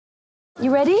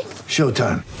You ready?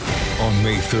 Showtime. On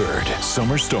May 3rd,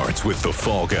 summer starts with The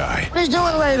Fall Guy. Let's do it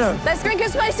later. Let's drink a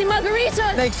spicy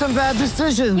margarita. Make some bad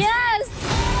decisions. Yes!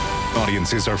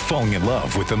 Audiences are falling in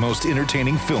love with the most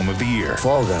entertaining film of the year.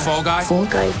 Fall Guy. Fall Guy? Fall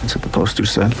Guy. That's what the poster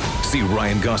said. See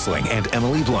Ryan Gosling and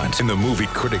Emily Blunt in the movie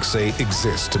critics say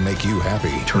exists to make you happy.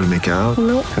 Trying to make it out?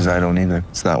 Nope. Because I don't either.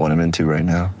 It's not what I'm into right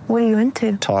now. What are you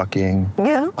into? Talking.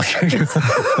 Yeah.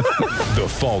 The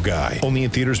Fall Guy. Only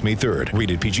in theaters May 3rd.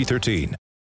 Rated PG-13.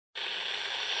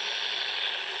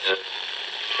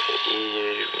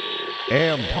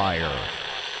 Empire.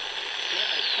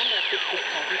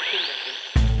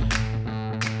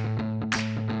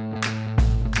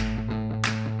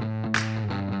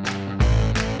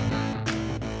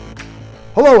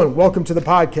 Hello and welcome to the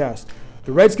podcast.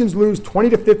 The Redskins lose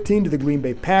 20-15 to the Green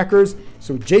Bay Packers,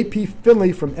 so JP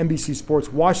Finley from NBC Sports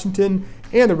Washington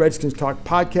and the Redskins Talk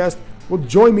podcast will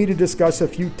join me to discuss a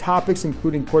few topics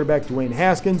including quarterback Dwayne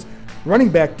Haskins, running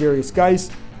back Derrius Guice,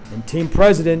 and team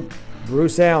president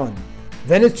Bruce Allen.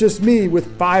 Then it's just me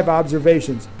with 5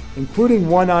 observations, including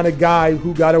one on a guy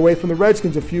who got away from the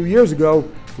Redskins a few years ago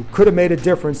who could have made a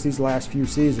difference these last few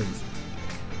seasons.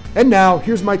 And now,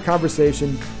 here's my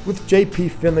conversation with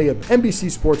JP Finley of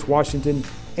NBC Sports Washington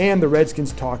and the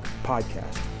Redskins Talk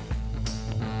podcast.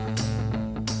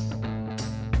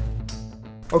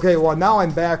 Okay, well, now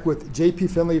I'm back with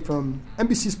JP Finley from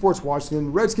NBC Sports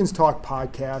Washington, Redskins Talk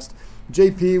podcast.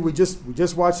 JP, we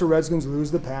just watched the Redskins lose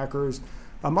the Packers.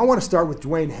 I want to start with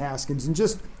Dwayne Haskins and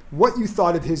just what you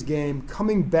thought of his game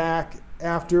coming back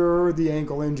after the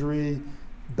ankle injury.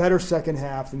 Better second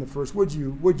half than the first. What'd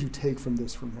you take from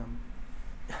this from him?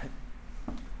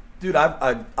 Dude,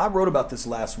 I wrote about this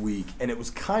last week, and it was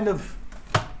kind of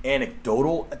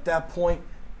anecdotal at that point.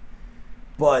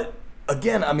 But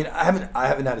again, I mean, I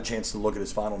haven't had a chance to look at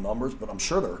his final numbers, but I'm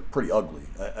sure they're pretty ugly.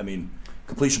 I mean,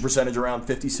 completion percentage around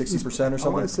 50, 60% or something. I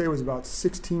want to say it was about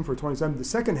 16 for 27. The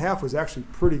second half was actually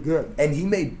pretty good. And he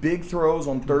made big throws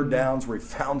on third downs where he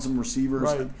found some receivers.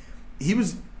 Right.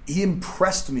 He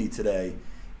impressed me today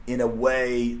in a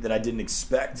way that I didn't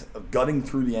expect, gutting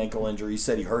through the ankle injury. He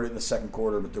said he hurt it in the second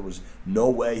quarter, but there was no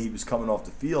way he was coming off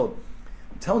the field.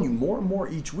 I'm telling you, more and more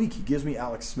each week, he gives me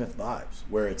Alex Smith vibes,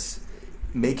 where it's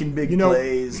making big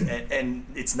plays, and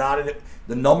it's not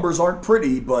the numbers aren't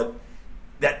pretty, but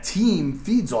that team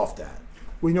feeds off that.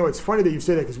 Well, it's funny that you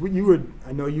say that because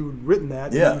I know you had written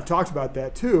that. Yeah. And you talked about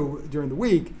that too during the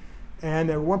week.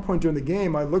 And at one point during the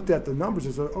game, I looked at the numbers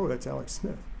and said, "Oh, that's Alex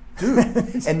Smith." Dude,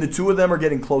 and the two of them are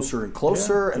getting closer and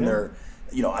closer, and they're,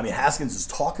 Haskins is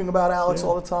talking about Alex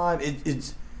all the time.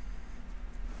 It's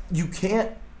you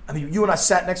can't. I mean, you and I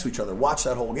sat next to each other, watched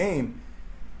that whole game.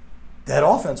 That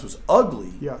offense was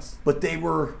ugly. Yes, but they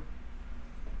were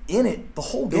in it the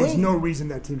whole game. There was no reason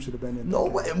that team should have been in. No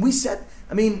way. And we said,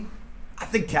 I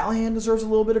think Callahan deserves a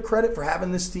little bit of credit for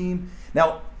having this team.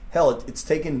 Now, hell, it's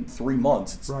taken 3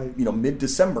 months. It's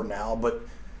mid-December now, but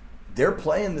they're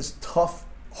playing this tough,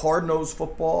 hard-nosed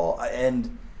football,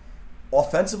 and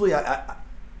offensively,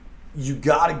 you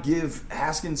got to give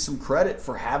Haskins some credit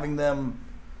for having them.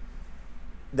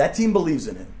 That team believes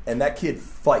in him, and that kid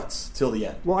fights till the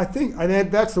end. Well, I think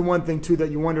that's the one thing too that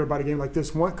you wonder about a game like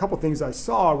this. One couple things I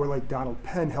saw were like Donald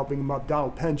Penn helping him up,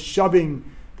 Donald Penn shoving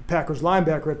the Packers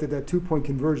linebacker after that 2-point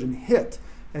conversion hit,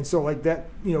 and so like that,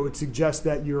 it suggests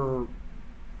that you're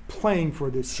playing for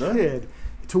this kid.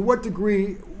 To what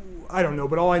degree? I don't know,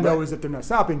 but all I know is that they're not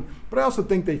stopping. But I also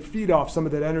think they feed off some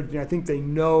of that energy. I think they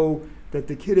know that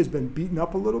the kid has been beaten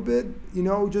up a little bit,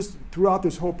 just throughout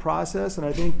this whole process. And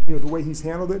I think, the way he's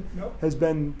handled it has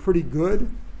been pretty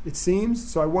good, it seems.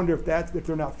 So I wonder if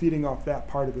they're not feeding off that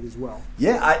part of it as well.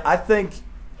 Yeah, I think,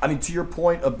 to your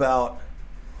point about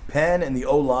Penn and the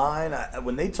O-line,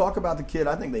 when they talk about the kid,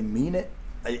 I think they mean it.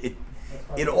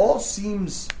 It all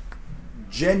seems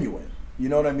genuine, you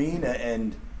know what I mean?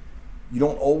 And you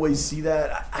don't always see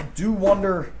that. I do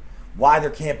wonder why there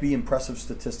can't be impressive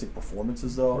statistic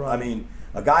performances, though. Right.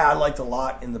 A guy I liked a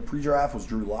lot in the pre-draft was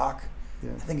Drew Lock. Yeah.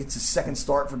 I think it's his second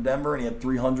start for Denver, and he had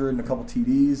 300 and a couple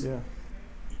TDs. Yeah.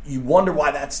 You wonder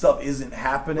why that stuff isn't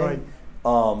happening.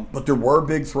 Right. But there were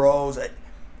big throws.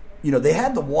 They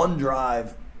had the one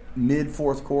drive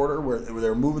mid-fourth quarter where they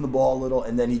were moving the ball a little,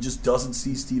 and then he just doesn't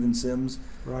see Steven Sims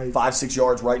 5-6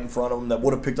 yards right in front of him that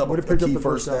would have picked up a key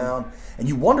first down. And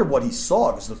you wonder what he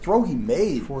saw, because the throw he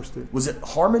made, was it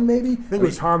Harmon maybe? I think it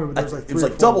was Harmon, but there was like three it was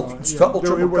like triple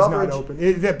triple it was coverage. Not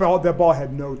open. That ball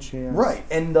had no chance. Right,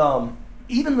 and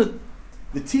even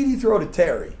the TD throw to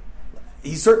Terry,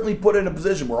 he certainly put it in a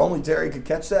position where only Terry could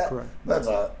catch that. Correct. That's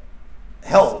a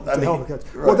hell of a catch.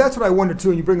 Right. Well, that's what I wonder too.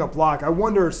 And you bring up Locke. I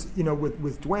wonder,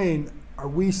 with Dwayne,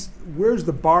 where's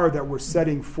the bar that we're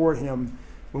setting for him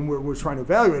when we're trying to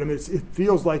evaluate him? It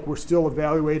feels like we're still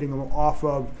evaluating him off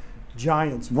of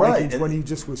Giants, Vikings, when he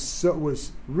just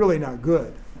was really not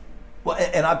good. Well,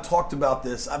 and I've talked about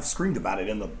this. I've screamed about it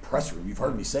in the press room. You've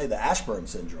heard me say the Ashburn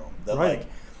syndrome. That like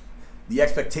the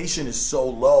expectation is so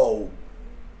low,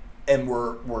 and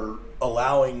we're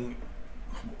allowing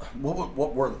what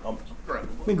were I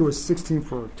think it was 16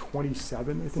 for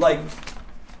 27. I think like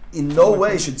in no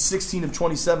way should 16 of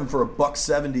 27 for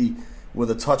 $170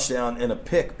 with a touchdown and a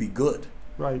pick be good.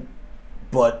 Right.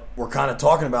 But we're kind of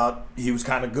talking about he was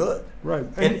kind of good. Right.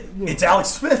 And it's Alex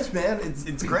Smith, man.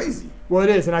 It's crazy. Well, it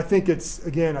is. And I think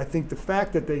I think the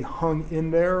fact that they hung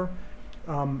in there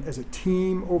as a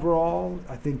team overall,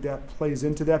 I think that plays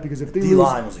into that, because if they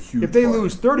D-line was a huge if they part.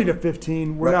 lose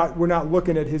 30-15, we're not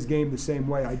looking at his game the same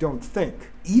way, I don't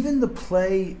think. Even the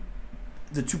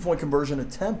 2-point conversion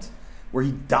attempt where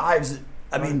he dives,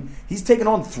 I mean, he's taken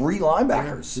on 3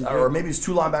 linebackers, or maybe it's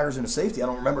 2 linebackers and a safety. I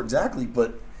don't remember exactly,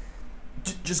 but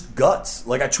just guts.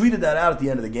 Like I tweeted that out at the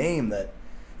end of the game that,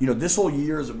 this whole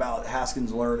year is about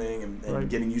Haskins learning and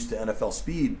getting used to NFL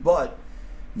speed, but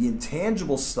the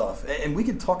intangible stuff, and we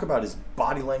can talk about his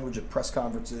body language at press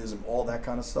conferences and all that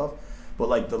kind of stuff, but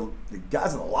like the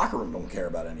guys in the locker room don't care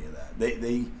about any of that.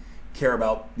 They care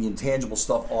about the intangible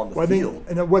stuff on the field.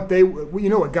 And what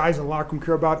guys in the locker room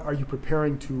care about, are you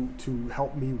preparing to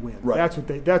help me win? Right.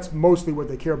 That's mostly what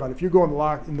they care about. If you go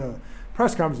in the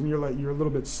press conference and you're a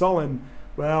little bit sullen,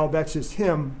 well, that's just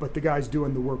him, but the guy's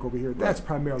doing the work over here. That's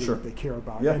primarily what they care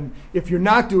about. Yeah. And if you're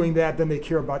not doing that, then they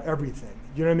care about everything.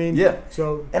 You know what I mean? Yeah.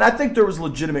 So, and I think there was a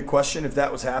legitimate question if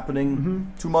that was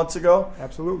happening 2 months ago.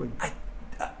 Absolutely.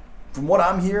 From what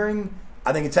I'm hearing,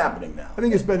 I think it's happening now. I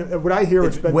think it's been, what I hear,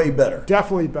 it's been way better.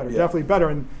 Definitely better.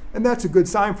 And that's a good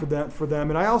sign for them.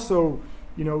 And I also,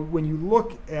 when you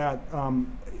look at,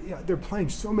 they're playing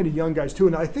so many young guys too.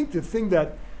 And I think the thing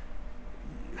that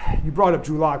you brought up,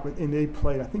 Drew Lock, and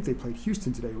I think they played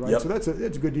Houston today, right? Yep. So that's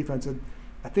a good defense. And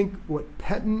I think what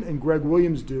Pettin and Greg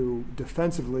Williams do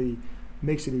defensively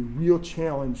makes it a real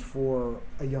challenge for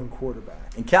a young quarterback.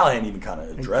 And Callahan even kind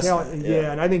of addressed that.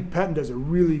 Yeah, and I think Pettin does a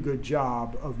really good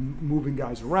job of moving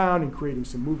guys around and creating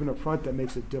some movement up front that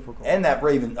makes it difficult. And that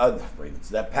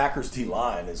that Packers T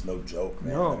line is no joke,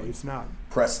 man. No, it's not.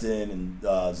 Preston and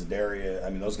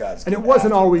Zadaria, those guys. And it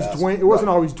wasn't always Dwayne. It wasn't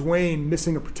always Dwayne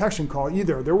missing a protection call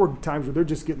either. There were times where they're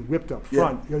just getting whipped up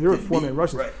front. There were 4-man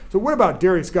rushes. Right. So what about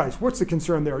Darius Geis? What's the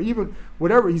concern there? Even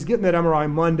whatever, he's getting that MRI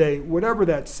Monday. Whatever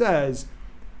that says,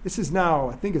 this is now,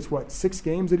 I think it's 6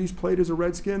 games that he's played as a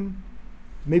Redskin.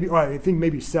 I think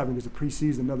maybe 7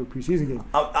 because another preseason game.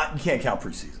 You can't count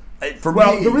preseason.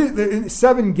 The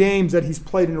 7 games that he's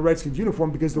played in a Redskins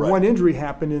uniform, because the one injury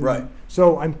happened.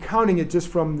 So I'm counting it just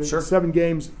from the 7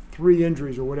 games, 3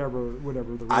 injuries or whatever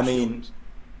the ratio is.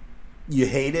 You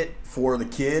hate it for the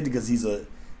kid because he's a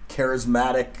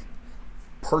charismatic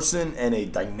person and a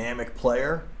dynamic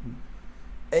player.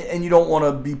 And you don't want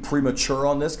to be premature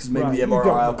on this because maybe the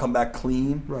MRI will come back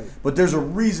clean. Right. But there's a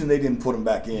reason they didn't put him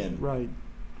back in. Right.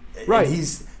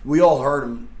 And we all heard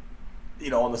him,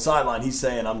 on the sideline. He's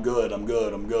saying, "I'm good, I'm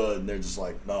good, I'm good." And they're just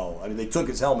like, no. They took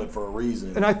his helmet for a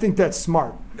reason. And I think that's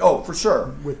smart. Oh, for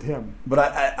sure. With him. But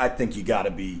I think you got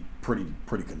to be pretty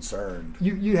concerned.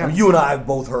 You and I have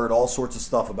both heard all sorts of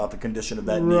stuff about the condition of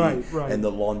that knee and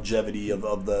the longevity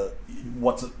of the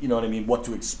what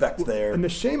to expect there. And the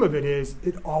shame of it is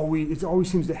it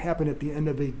always seems to happen at the end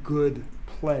of a good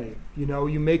play.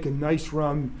 You make a nice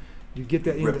run, you get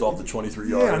that ripped off the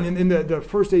 23-yard. Yeah, and then the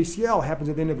first ACL happens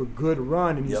at the end of a good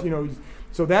run, and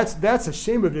so that's a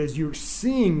shame of it, is you're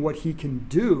seeing what he can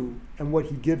do and what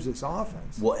he gives this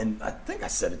offense. Well, and I think I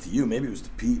said it to you, maybe it was to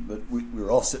Pete, but we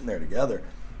were all sitting there together.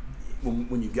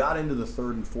 When you got into the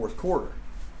third and fourth quarter,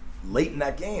 late in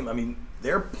that game,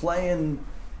 they're playing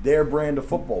their brand of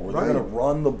football where they're going to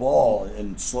run the ball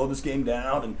and slow this game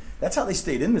down, and that's how they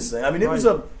stayed in this thing. It was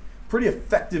a pretty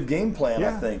effective game plan,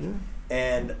 I think. Yeah.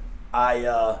 And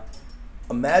I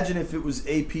imagine if it was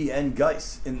AP and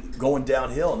Geis going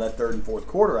downhill in that third and fourth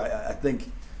quarter, I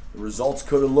think the results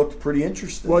could have looked pretty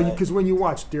interesting. Well, because when you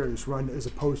watch Darius run as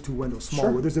opposed to Wendell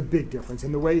Smallwood, there's a big difference.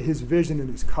 And the way his vision and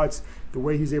his cuts, the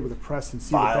way he's able to press and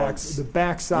see the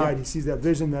backside, he sees that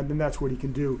vision, then that's what he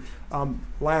can do.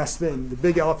 Last thing, the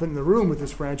big elephant in the room with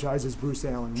this franchise is Bruce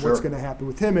Allen. What's going to happen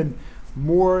with him? And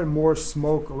more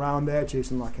smoke around that.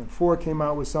 Jason LaCanfora came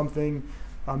out with something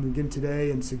again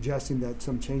today and suggesting that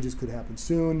some changes could happen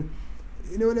soon.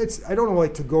 And I don't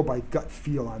like to go by gut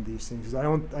feel on these things.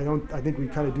 I think we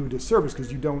kind of do a disservice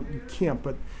because you can't.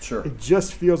 But it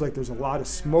just feels like there's a lot of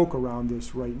smoke around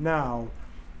this right now,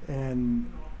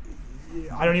 and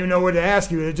I don't even know what to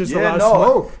ask you. It's just a Yeah, lot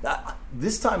of smoke.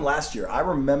 This time last year, I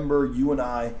remember you and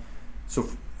I. So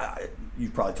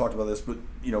you've probably talked about this, but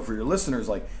for your listeners,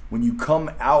 like when you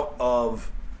come out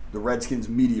of the Redskins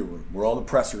media room, where all the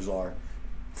pressers are,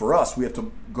 for us, we have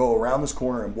to go around this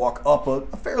corner and walk up a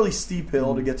fairly steep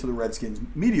hill to get to the Redskins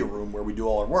media room where we do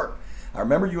all our work. I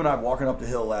remember you and I walking up the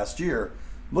hill last year,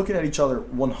 looking at each other,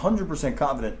 100%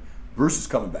 confident Bruce is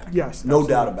coming back. Yes, no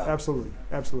doubt about it. Absolutely.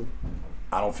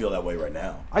 I don't feel that way right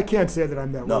now. I can't say that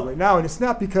I'm that way right now, and it's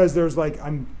not because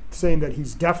I'm saying that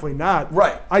he's definitely not.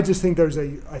 Right. I just think there's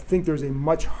a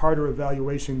much harder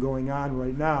evaluation going on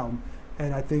right now,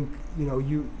 and I think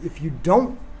if you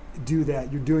don't do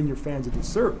that, you're doing your fans a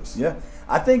disservice. Yeah,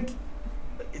 I think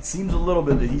it seems a little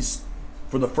bit that he's,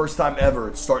 for the first time ever,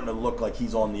 it's starting to look like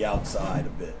he's on the outside a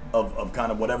bit of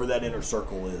kind of whatever that inner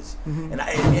circle is,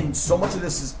 and so much of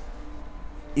this is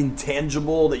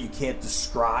intangible that you can't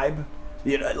describe.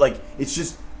 It's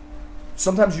just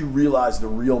sometimes you realize the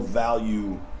real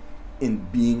value in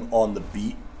being on the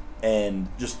beat and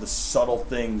just the subtle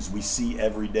things we see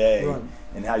every day, right,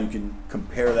 and how you can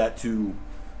compare that to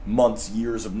months,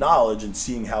 years of knowledge and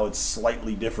seeing how it's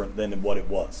slightly different than what it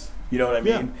was. You know what I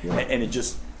mean? Yeah. And it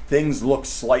just, things look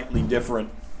slightly different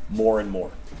more and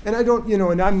more. And I don't,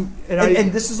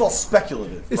 and this is all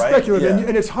speculative, it's right? speculative, Yeah.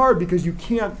 and it's hard because you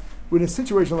can't, with a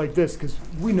situation like this, because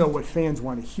we know what fans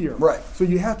want to hear. Right. So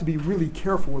you have to be really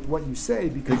careful with what you say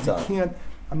because Big you time. can't,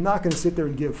 I'm not going to sit there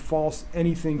and give false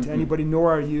anything to anybody,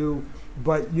 nor are you.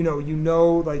 But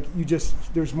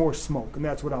there's more smoke, and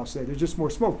that's what I'll say. There's just more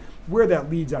smoke. Where that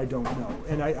leads, I don't know.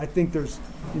 And I think there's,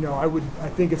 I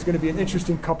think it's going to be an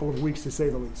interesting couple of weeks to say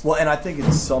the least. Well, and I think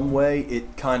in some way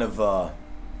it kind of, I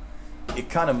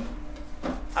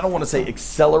don't want to say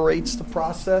accelerates the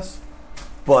process,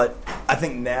 but I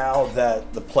think now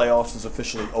that the playoffs is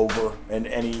officially over and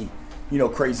any,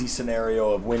 crazy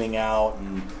scenario of winning out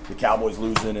and the Cowboys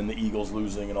losing and the Eagles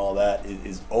losing and all that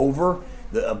is over,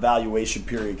 the evaluation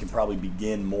period can probably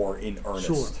begin more in earnest.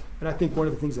 Sure. And I think one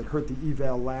of the things that hurt the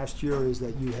eval last year is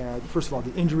that you had, first of all,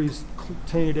 the injuries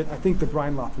tainted it. I think the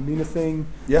Brian Lafemina thing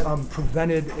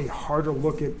prevented a harder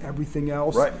look at everything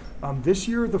else. Right. This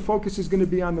year, the focus is going to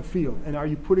be on the field. And are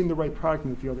you putting the right product in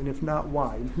the field? And if not,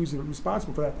 why? And who's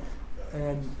responsible for that?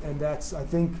 And that's, I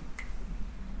think,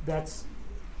 that's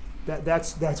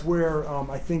where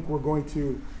I think we're going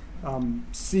to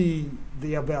see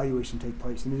the evaluation take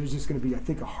place. And there's just going to be, I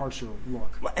think, a harsher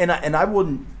look. And I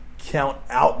wouldn't count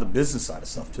out the business side of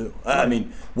stuff too. Right. I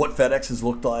mean, what FedEx has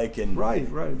looked like, and right,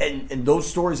 and those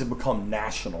stories have become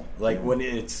national. Like when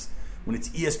it's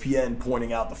ESPN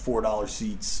pointing out the $4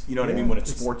 seats. You know what I mean? When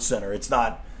it's Sports Center, it's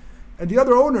not. And the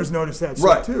other owners notice that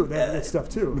stuff too. That stuff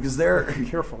too. Because they're be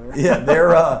careful there. Yeah,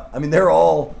 they're. They're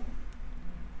all.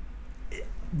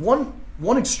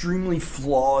 One extremely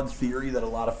flawed theory that a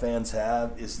lot of fans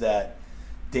have is that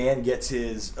Dan gets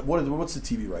his what's the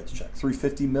TV rights check?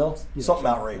 $350 million? Yeah, something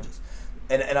outrageous.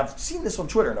 And I've seen this on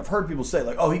Twitter, and I've heard people say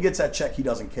like, "Oh, he gets that check, he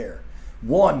doesn't care."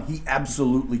 One, he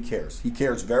absolutely cares. He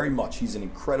cares very much. He's an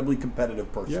incredibly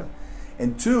competitive person. Yeah.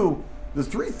 And two, the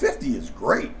 $350 is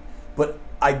great, but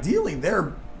ideally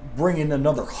they're bringing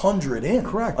another 100 in.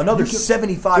 Correct. Another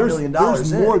 $75 million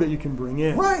There's in. more that you can bring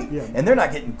in. Right. Yeah. And they're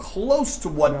not getting close to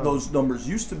what those numbers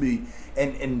used to be.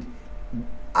 And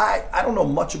I don't know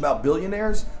much about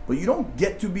billionaires, but you don't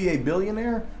get to be a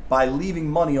billionaire by leaving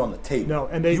money on the table. No,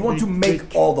 and you want to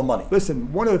make all the money.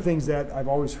 Listen, one of the things that I've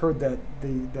always heard that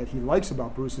he likes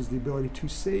about Bruce is the ability to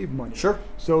save money. Sure.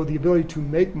 So the ability to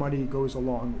make money goes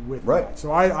along with Right. that.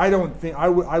 So I don't think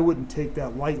I wouldn't take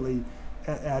that lightly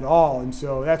at all, and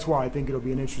so that's why I think it'll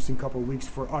be an interesting couple of weeks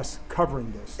for us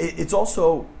covering this. It's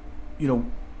also,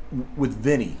 with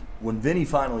Vinny, when Vinny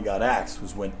finally got axed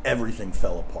was when everything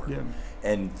fell apart. Yeah.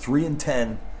 And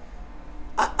 3-10,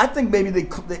 I think maybe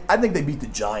I think they beat the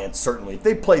Giants. Certainly, if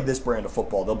they played this brand of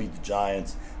football, they'll beat the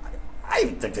Giants. I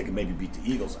even think they could maybe beat the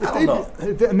Eagles. I don't know.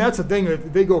 And that's the thing.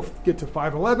 If they get to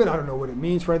 5-11, I don't know what it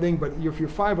means for anything. But if you're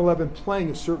 5-11 playing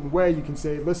a certain way, you can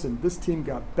say, listen, this team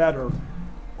got better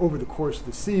over the course of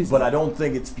the season. But I don't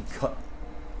think it's because.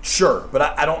 Sure, but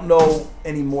I don't know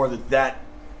anymore that.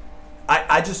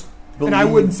 I just believe. And I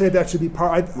wouldn't say that should be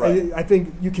part. Right. I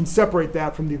think you can separate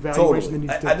that from the evaluation that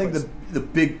needs to take I think place. the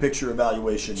big picture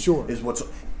evaluation Sure. is what's.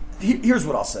 Here's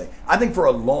what I'll say. I think for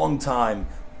a long time,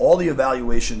 all the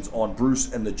evaluations on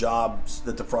Bruce and the jobs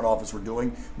that the front office were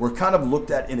doing were kind of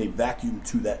looked at in a vacuum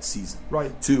to that season.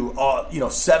 Right. To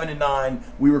 7-9,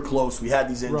 we were close. We had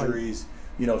these injuries. Right.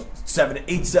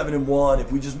 7-1.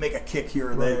 If we just make a kick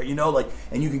here or there,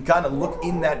 and you can kind of look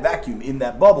in that vacuum, in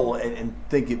that bubble, and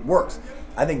think it works.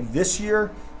 I think this year,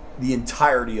 the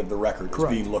entirety of the record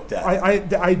Correct. is being looked at.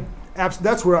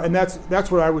 That's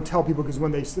what I would tell people, because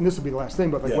when and this will be the last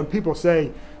thing, but when people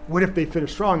say, what if they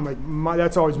finish strong?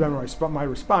 That's always been my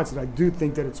response, and I do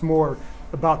think that it's more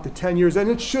about the 10 years, and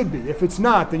it should be. If it's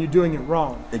not, then you're doing it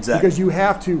wrong. Exactly. Because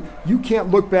you can't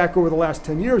look back over the last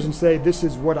 10 years and say, this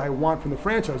is what I want from the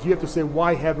franchise. You have to say,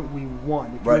 why haven't we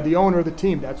won? If you're the owner of the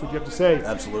team, that's what you have to say.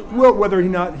 Absolutely. Well, whether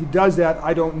he does that,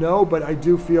 I don't know, but I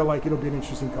do feel like it'll be an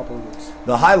interesting couple of years.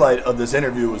 The highlight of this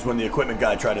interview was when the equipment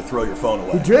guy tried to throw your phone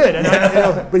away. He did,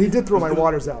 but he did throw my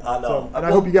waters out. I know. And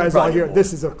I hope you guys all hear,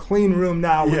 this is a clean room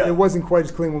now. Yeah. It wasn't quite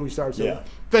as clean when we started. So Yeah.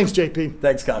 Thanks, JP.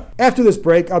 Thanks, Con. After this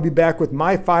break, I'll be back with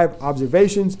my 5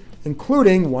 observations,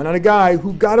 including one on a guy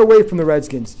who got away from the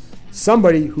Redskins,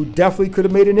 somebody who definitely could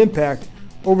have made an impact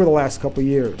over the last couple of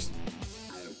years.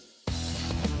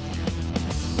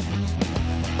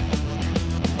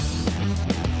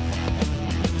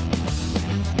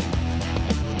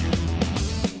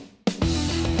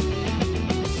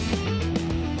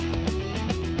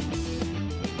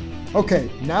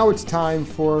 Okay, now it's time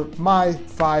for my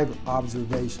 5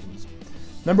 observations.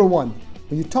 Number 1,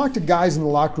 when you talk to guys in the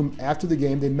locker room after the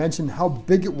game, they mention how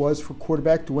big it was for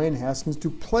quarterback Dwayne Haskins to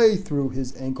play through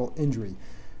his ankle injury.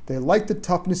 They liked the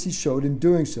toughness he showed in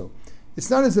doing so. It's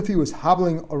not as if he was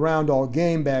hobbling around all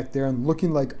game back there and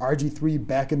looking like RG3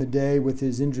 back in the day with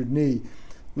his injured knee.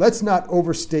 Let's not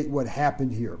overstate what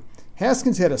happened here.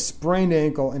 Haskins had a sprained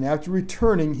ankle, and after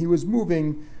returning, he was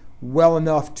moving well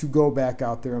enough to go back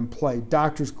out there and play.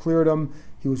 Doctors cleared him.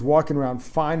 He was walking around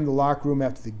fine in the locker room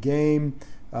after the game.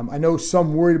 I know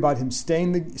some worried about him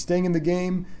staying in the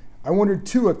game. I wondered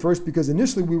too at first, because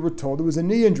initially we were told it was a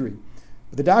knee injury.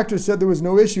 But the doctor said there was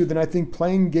no issue. Then I think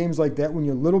playing games like that when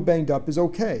you're a little banged up is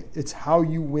okay. It's how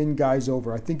you win guys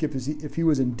over. I think if he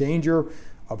was in danger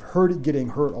of getting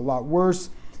hurt a lot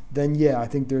worse, then yeah, I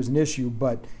think there's an issue.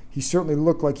 But he certainly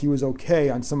looked like he was okay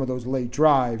on some of those late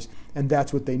drives, and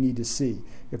that's what they need to see.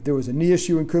 If there was a knee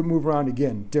issue and couldn't move around,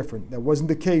 again, different. That wasn't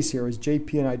the case here. As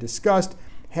JP and I discussed,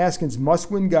 Haskins must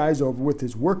win guys over with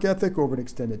his work ethic over an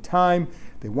extended time.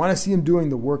 They want to see him doing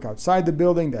the work outside the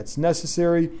building that's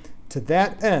necessary. To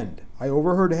that end, I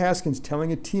overheard Haskins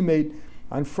telling a teammate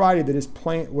on Friday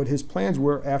that what his plans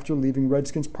were after leaving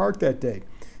Redskins Park that day.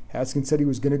 Haskins said he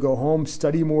was going to go home,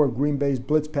 study more of Green Bay's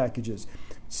blitz packages,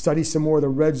 study some more of the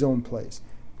red zone plays.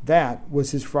 That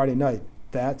was his Friday night.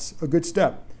 That's a good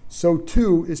step. So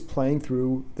too is playing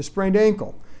through the sprained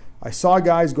ankle. I saw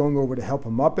guys going over to help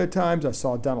him up at times. I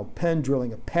saw Donald Penn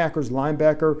drilling a Packers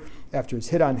linebacker after his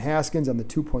hit on Haskins on the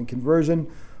 2-point conversion.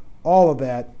 All of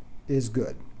that is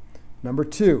good. Number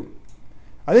 2,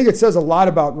 I think it says a lot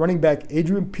about running back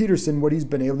Adrian Peterson what he's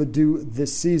been able to do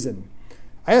this season.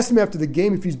 I asked him after the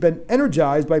game if he's been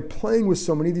energized by playing with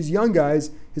so many of these young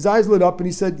guys. His eyes lit up and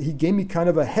he said he gave me kind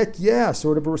of a heck yeah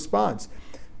sort of a response.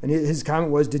 And his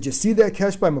comment was, did you see that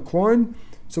catch by McLaurin?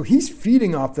 So he's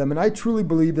feeding off them, and I truly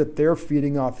believe that they're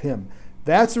feeding off him.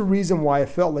 That's a reason why I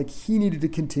felt like he needed to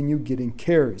continue getting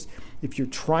carries. If you're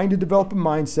trying to develop a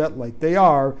mindset like they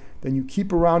are, then you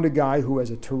keep around a guy who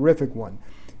has a terrific one.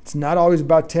 It's not always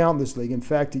about talent in this league. In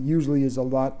fact, it usually is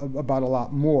about a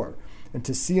lot more. And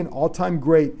to see an all-time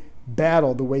great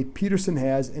battle the way Peterson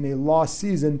has in a lost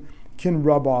season can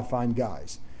rub off on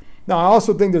guys. Now, I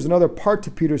also think there's another part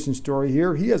to Peterson's story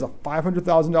here. He has a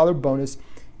 $500,000 bonus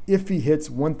if he hits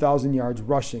 1,000 yards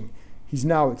rushing. He's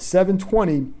now at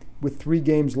 720 with 3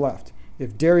 games left.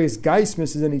 If Darius Geis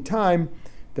misses any time,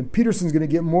 then Peterson's going to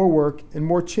get more work and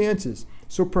more chances.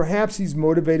 So perhaps he's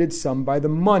motivated some by the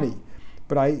money.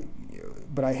 But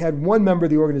I had one member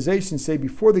of the organization say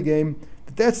before the game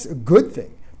that that's a good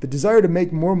thing. The desire to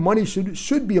make more money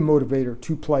should be a motivator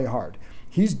to play hard.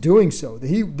 He's doing so.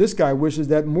 This guy wishes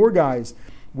that more guys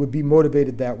would be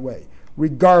motivated that way.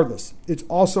 Regardless, it's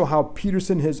also how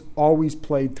Peterson has always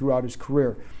played throughout his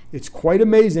career. It's quite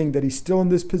amazing that he's still in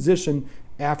this position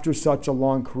after such a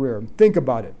long career. Think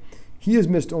about it. He has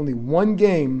missed only 1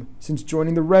 game since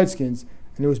joining the Redskins,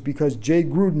 and it was because Jay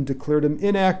Gruden declared him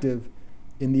inactive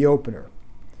in the opener.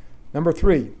 Number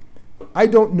 3, I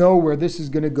don't know where this is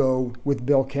going to go with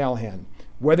Bill Callahan,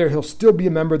 whether he'll still be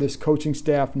a member of this coaching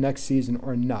staff next season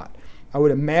or not. I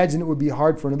would imagine it would be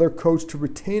hard for another coach to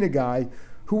retain a guy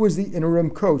who was the interim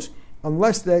coach,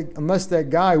 unless that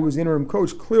guy who was interim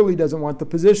coach clearly doesn't want the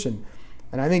position.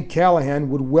 And I think Callahan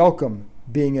would welcome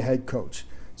being a head coach.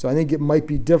 So I think it might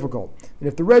be difficult. And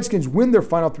if the Redskins win their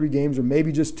final 3 games, or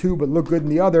maybe just 2, but look good in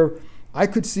the other, I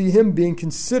could see him being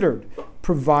considered,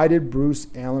 provided Bruce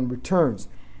Allen returns.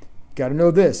 Got to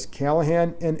know this,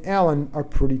 Callahan and Allen are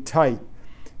pretty tight.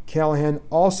 Callahan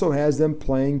also has them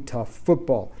playing tough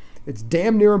football. It's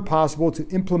damn near impossible to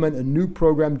implement a new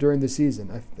program during the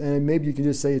season. And maybe you can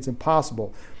just say it's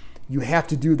impossible. You have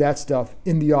to do that stuff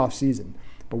in the offseason.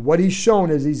 But what he's shown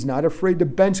is he's not afraid to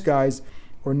bench guys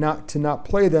or not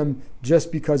play them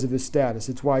just because of his status.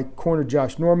 It's why corner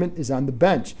Josh Norman is on the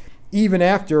bench, even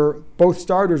after both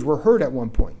starters were hurt at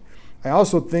one point. I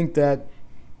also think that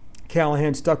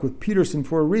Callahan stuck with Peterson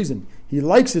for a reason. He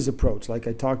likes his approach, like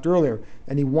I talked earlier,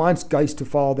 and he wants Geist to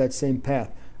follow that same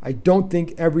path. I don't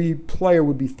think every player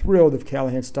would be thrilled if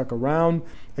Callahan stuck around.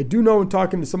 I do know in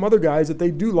talking to some other guys that they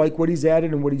do like what he's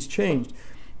added and what he's changed.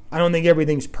 I don't think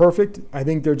everything's perfect. I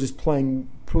think they're just playing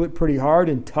pretty hard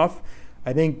and tough.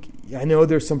 I know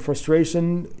there's some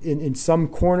frustration in some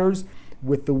corners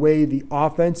with the way the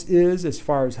offense is as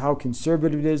far as how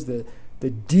conservative it is, the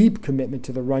deep commitment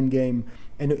to the run game.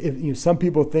 And if some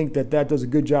people think that does a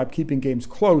good job keeping games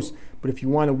close, but if you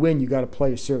want to win, you got to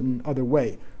play a certain other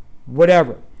way.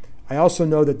 Whatever. I also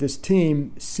know that this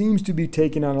team seems to be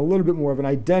taking on a little bit more of an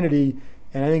identity,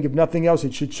 and I think if nothing else,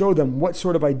 it should show them what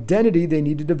sort of identity they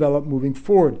need to develop moving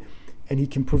forward. And he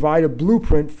can provide a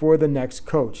blueprint for the next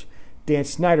coach. Dan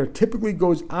Snyder typically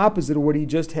goes opposite of what he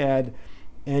just had,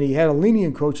 and he had a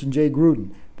lenient coach in Jay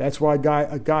Gruden. That's why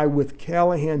a guy with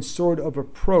Callahan's sort of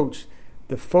approach,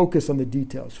 the focus on the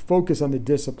details, focus on the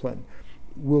discipline,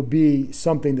 will be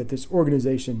something that this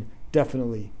organization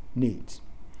definitely needs.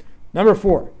 Number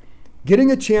 4,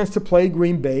 getting a chance to play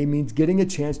Green Bay means getting a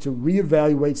chance to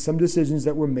reevaluate some decisions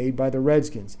that were made by the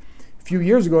Redskins. A few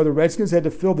years ago, the Redskins had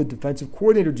to fill the defensive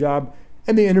coordinator job,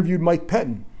 and they interviewed Mike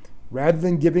Pettin. Rather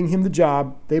than giving him the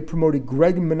job, they promoted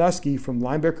Greg Minuski from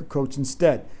linebacker coach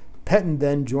instead. Pettin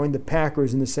then joined the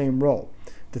Packers in the same role.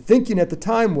 The thinking at the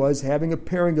time was having a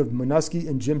pairing of Minuski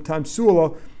and Jim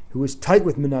Tomsula, who was tight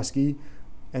with Minuski,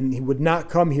 and he would not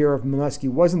come here if Minuski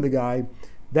wasn't the guy.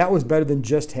 That was better than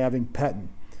just having Pettin.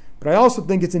 But I also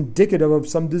think it's indicative of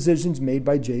some decisions made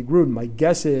by Jay Gruden.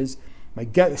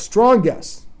 My strong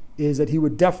guess is that he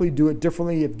would definitely do it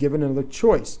differently if given another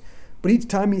choice. But each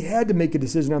time he had to make a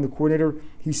decision on the coordinator,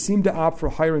 he seemed to opt for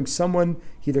hiring someone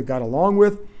he either got along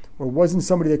with or wasn't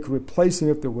somebody that could replace him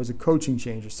if there was a coaching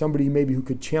change, or somebody maybe who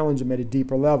could challenge him at a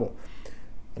deeper level.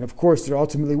 And of course, there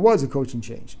ultimately was a coaching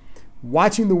change.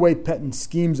 Watching the way Pettin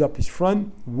schemes up his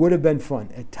front would have been fun.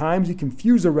 At times, he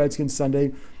confused the Redskins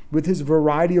Sunday with his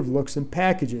variety of looks and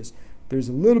packages. There's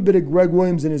a little bit of Greg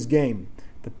Williams in his game.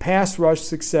 The pass rush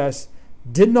success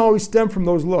didn't always stem from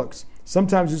those looks.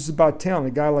 Sometimes it's about talent.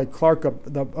 A guy like Clark up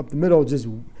the middle just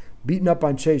beating up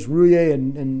on Chase Rouillet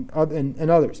and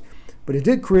others. But it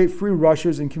did create free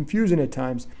rushers and confusion at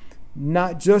times,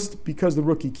 not just because the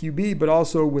rookie QB, but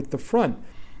also with the front.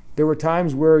 There were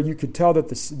times where you could tell that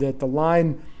the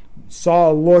line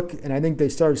saw a look, and I think they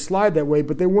started to slide that way,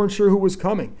 but they weren't sure who was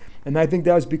coming. And I think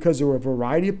that was because there were a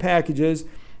variety of packages,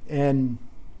 and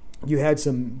you had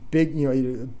some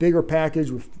bigger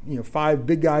package with 5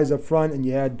 big guys up front, and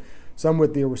you had some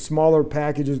there were smaller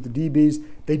packages, the DBs.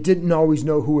 They didn't always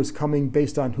know who was coming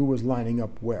based on who was lining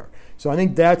up where. So I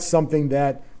think that's something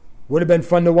that would have been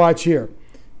fun to watch here.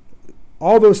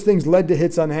 All those things led to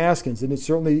hits on Haskins, and it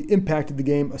certainly impacted the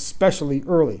game, especially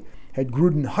early. Had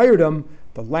Gruden hired him,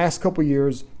 the last couple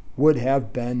years would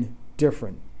have been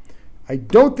different. I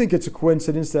don't think it's a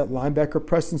coincidence that linebacker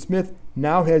Preston Smith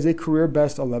now has a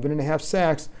career-best 11.5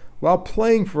 sacks while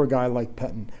playing for a guy like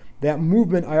Pettin. That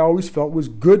movement I always felt was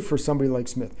good for somebody like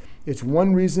Smith. It's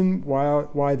one reason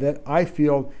why that I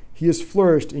feel he has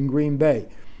flourished in Green Bay.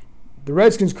 The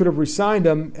Redskins could have re-signed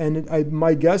him, and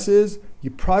my guess is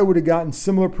you probably would have gotten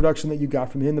similar production that you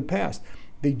got from him in the past.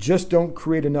 They just don't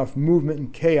create enough movement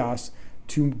and chaos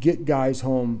to get guys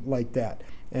home like that.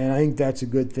 And I think that's a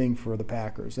good thing for the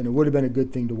Packers, and it would have been a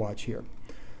good thing to watch here.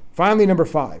 Finally, number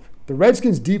 5. The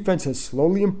Redskins' defense has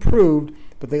slowly improved,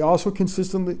 but they also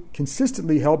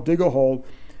consistently help dig a hole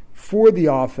for the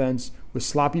offense with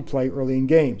sloppy play early in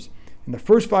games. In the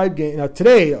first 5 games, now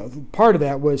today, part of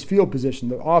that was field position.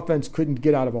 The offense couldn't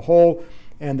get out of a hole,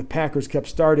 and the Packers kept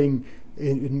starting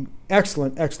in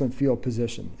excellent field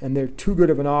position. And they're too good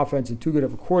of an offense and too good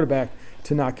of a quarterback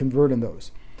to not convert in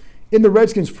those. In the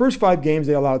Redskins' first 5 games,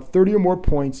 they allowed 30 or more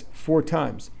points 4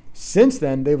 times. Since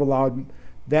then, they've allowed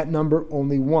that number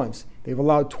only once. They've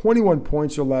allowed 21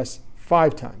 points or less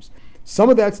 5 times. Some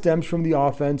of that stems from the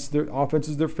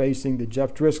offenses they're facing, the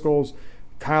Jeff Driscolls,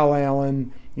 Kyle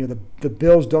Allen. The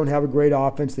Bills don't have a great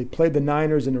offense. They played the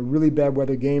Niners in a really bad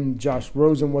weather game. Josh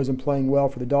Rosen wasn't playing well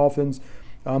for the Dolphins.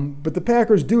 But the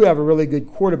Packers do have a really good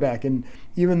quarterback, and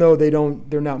even though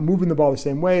they're not moving the ball the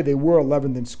same way, they were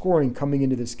 11th in scoring coming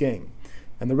into this game.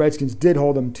 And the Redskins did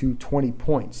hold them to 20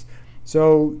 points.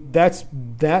 So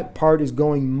that part is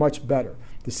going much better.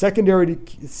 The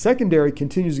secondary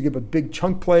continues to give up big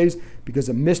chunk plays because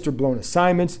of missed or blown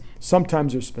assignments.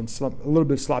 Sometimes there's been a little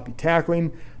bit of sloppy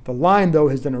tackling. The line, though,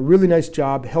 has done a really nice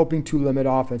job helping to limit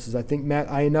offenses. I think Matt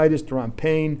Ioannidis, Deron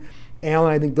Payne,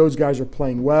 Allen, I think those guys are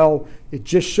playing well. It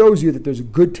just shows you that there's a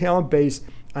good talent base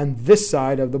on this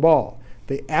side of the ball.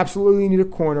 They absolutely need a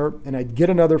corner, and I'd get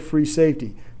another free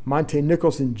safety. Monte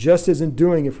Nicholson just isn't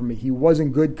doing it for me. He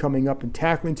wasn't good coming up and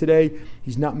tackling today.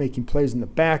 He's not making plays in the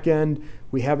back end.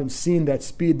 We haven't seen that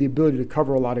speed, the ability to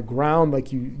cover a lot of ground like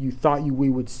we thought we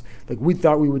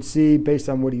would see based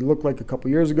on what he looked like a couple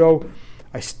years ago.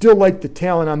 I still like the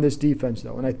talent on this defense,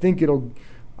 though, and I think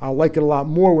I'll like it a lot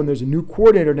more when there's a new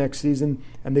coordinator next season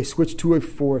and they switch to a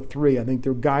 4-3. I think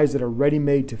they're guys that are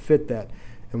ready-made to fit that.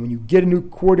 And when you get a new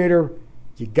coordinator,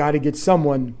 you got to get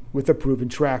someone with a proven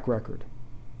track record.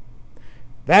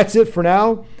 That's it for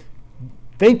now.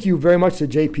 Thank you very much to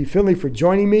JP Finley for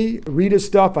joining me. Read his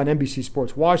stuff on NBC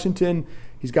Sports Washington.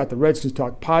 He's got the Redskins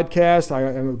Talk podcast. I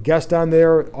am a guest on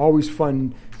there. Always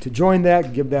fun to join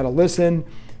that. Give that a listen.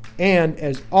 And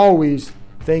as always,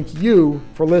 thank you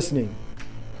for listening.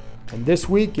 And this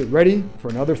week, get ready for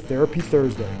another Therapy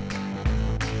Thursday.